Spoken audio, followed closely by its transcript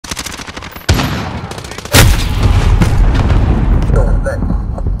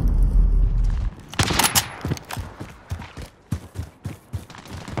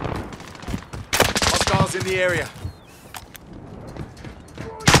the area.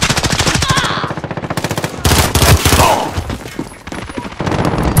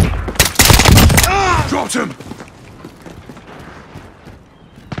 Dropped him!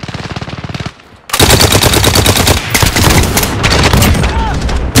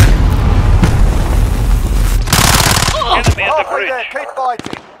 Halfway there, keep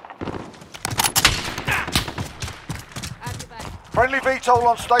fighting. Friendly VTOL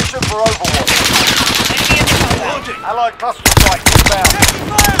on station for Overwatch. Allied cluster strike inbound.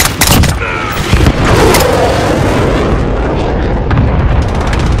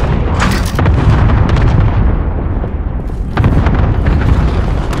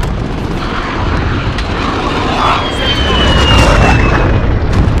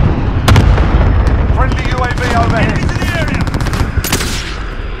 Friendly UAV overhead.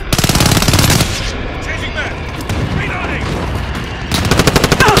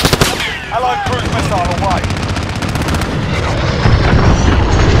 Allied cruise missile away.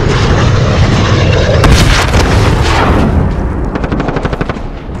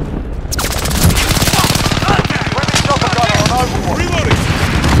 Friendly chopper gunner on Overwatch. Reloading!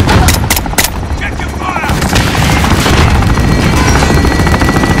 Check your fire!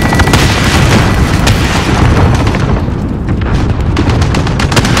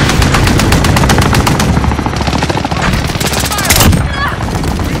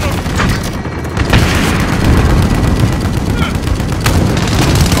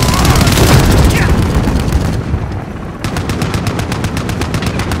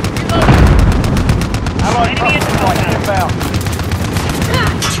 Allied cluster strike inbound.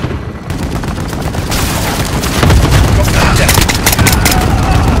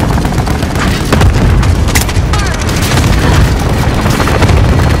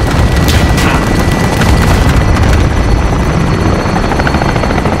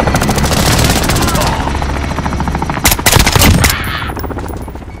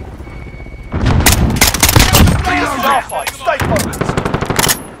 Starfight, stay focused.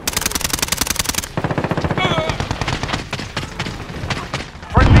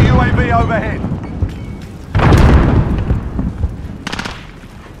 Friendly UAV overhead.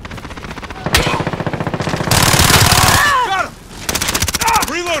 Got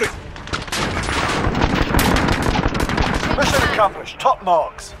him! Reloading! Mission accomplished. Top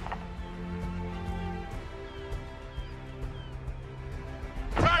marks.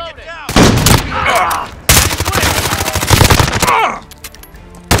 Target down!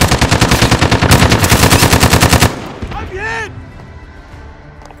 I'm hit!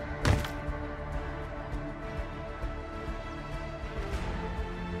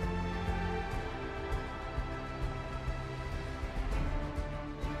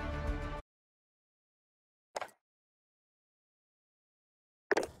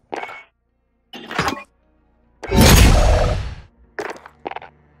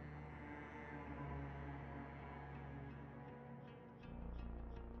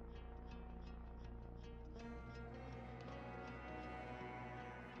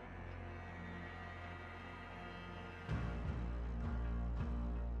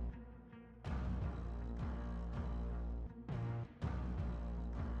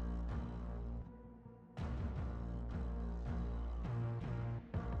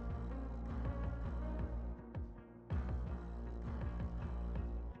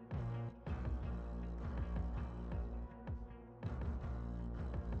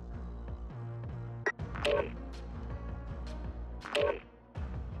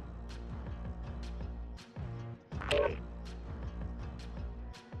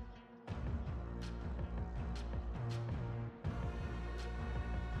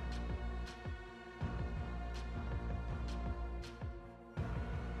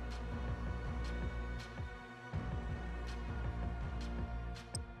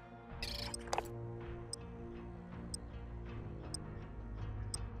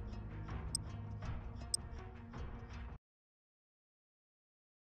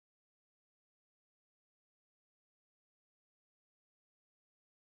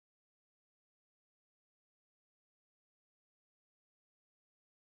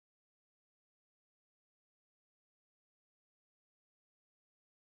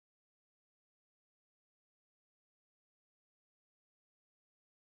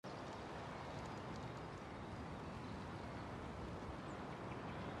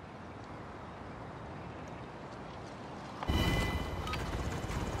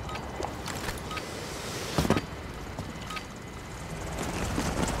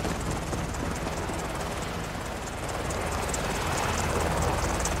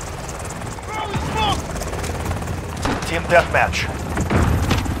 Team deathmatch.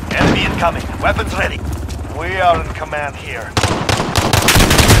 Enemy incoming. Weapons ready. We are in command here.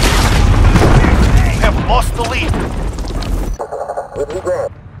 We have lost the lead.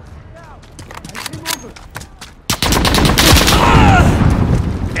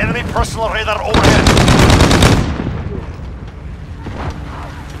 Enemy personal radar overhead.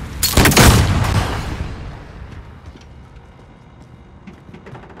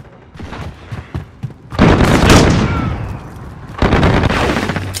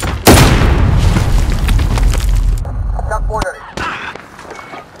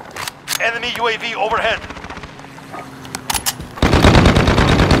 Enemy UAV overhead.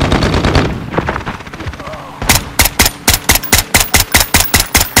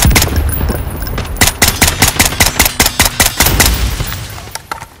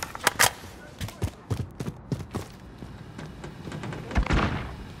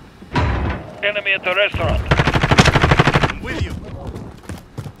 Enemy at the restaurant. I'm with you.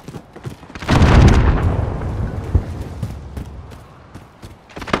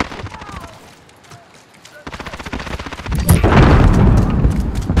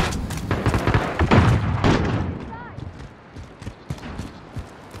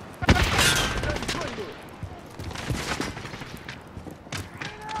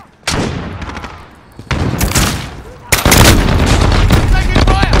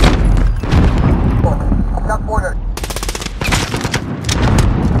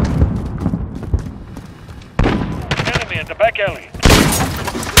 Enemy at the back alley.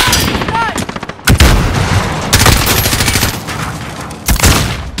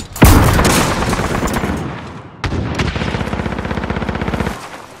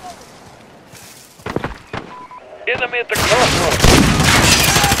 Enemy at the crossroads.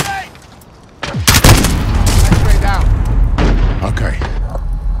 X-ray down. Okay.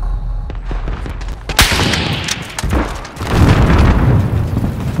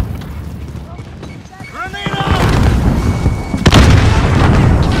 Grenade out!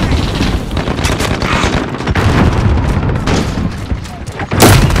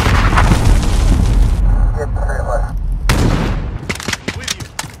 With you.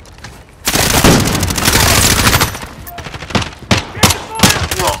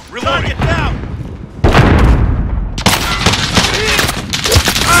 Reload it down!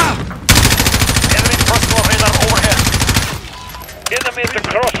 Enemy personal radar overhead. Enemy at the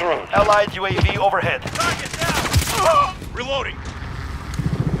crossroads. Allied UAV overhead. Target down! Reloading.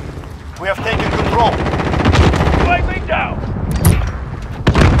 We have taken control. Flag me down.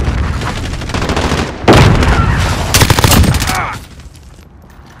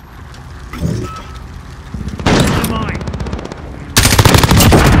 Mine.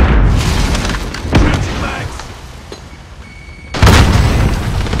 Switching legs.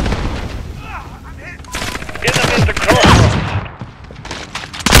 I'm hit. Enemy at the crossroads.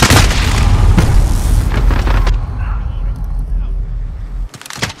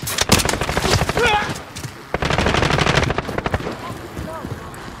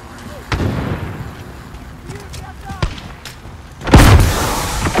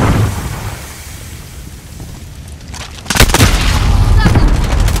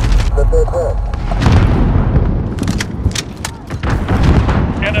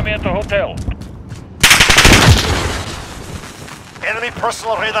 Enemy at the hotel. Enemy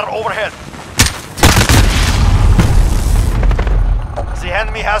personal radar overhead. The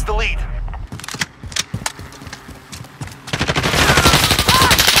enemy has the lead.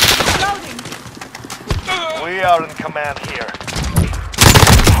 We are in command here.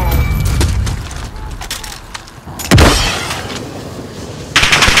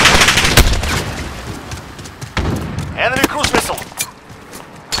 Enemy cruise missile.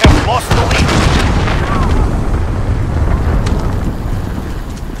 We have lost the lead.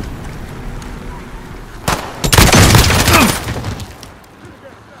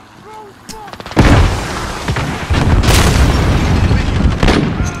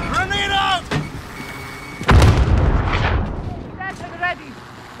 Grenade out! Ready.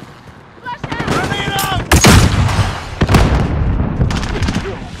 Grenade out!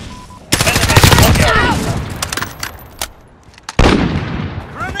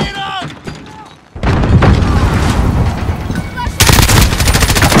 Grenade out!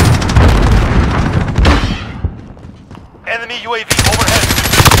 Enemy UAV overhead.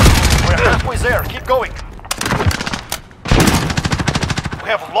 We're halfway there. Keep going. We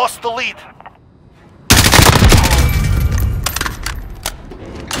have lost the lead.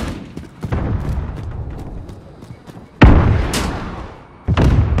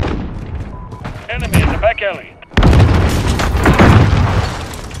 Enemy in the back alley.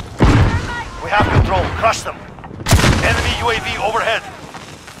 We have control. Crush them. Enemy UAV overhead.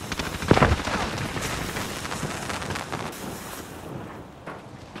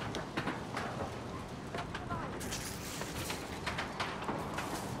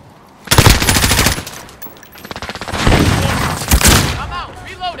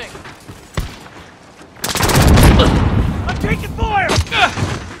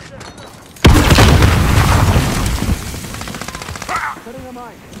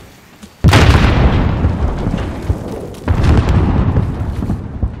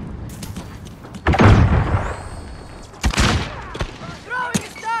 Throwing a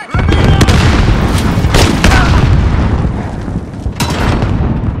stun!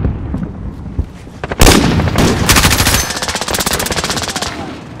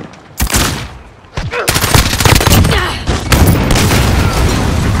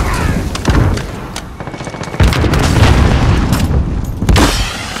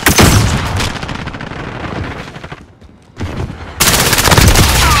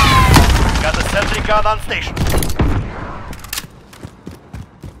 Got the sentry gun on station.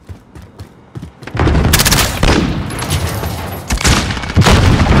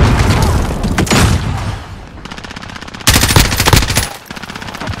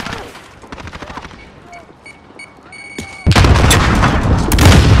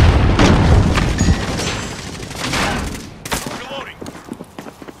 Reloading.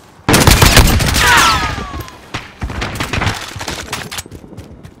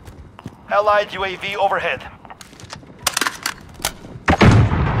 Allied UAV overhead.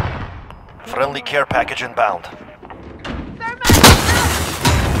 Friendly care package inbound.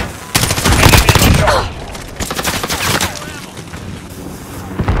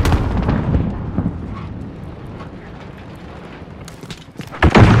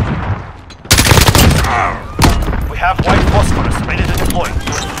 We have white phosphorus ready to deploy.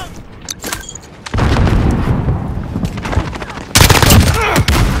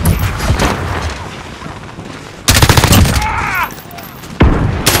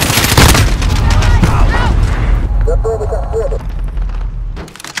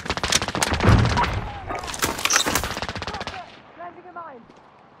 Planting a mine.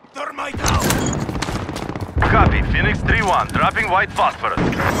 Thermite out. Copy. Phoenix 3-1, dropping white phosphorus.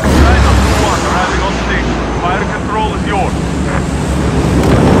 Rhino 2-1, arriving on station. Fire control is yours.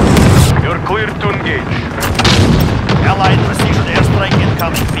 You're clear to engage. Allied precision airstrike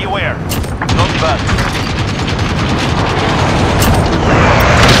incoming. Beware. Not bad.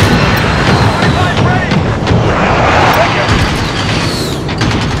 45 ready!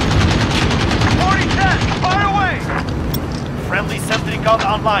 40-10, fire away! Friendly sentry gun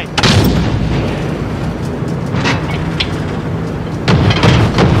online.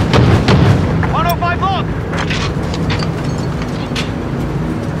 105 log!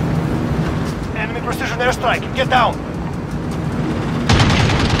 Enemy precision airstrike. Get down.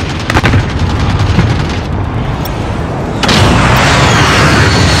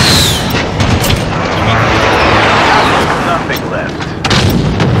 Nothing left.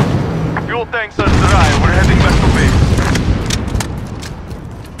 Fuel tanks are dry. We're heading back to base.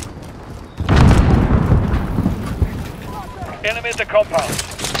 Enemy at the compound.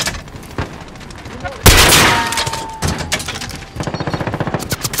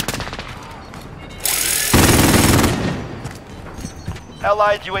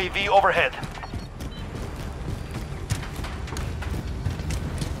 Allied UAV overhead.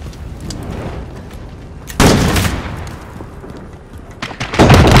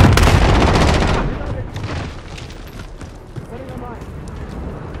 Putting a mine.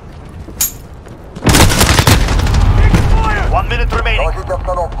 1 minute remaining.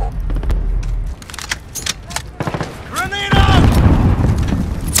 Grenade out.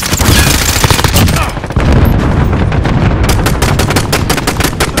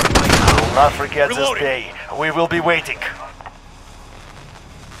 Will not forget this Reloading. day. We will be waiting.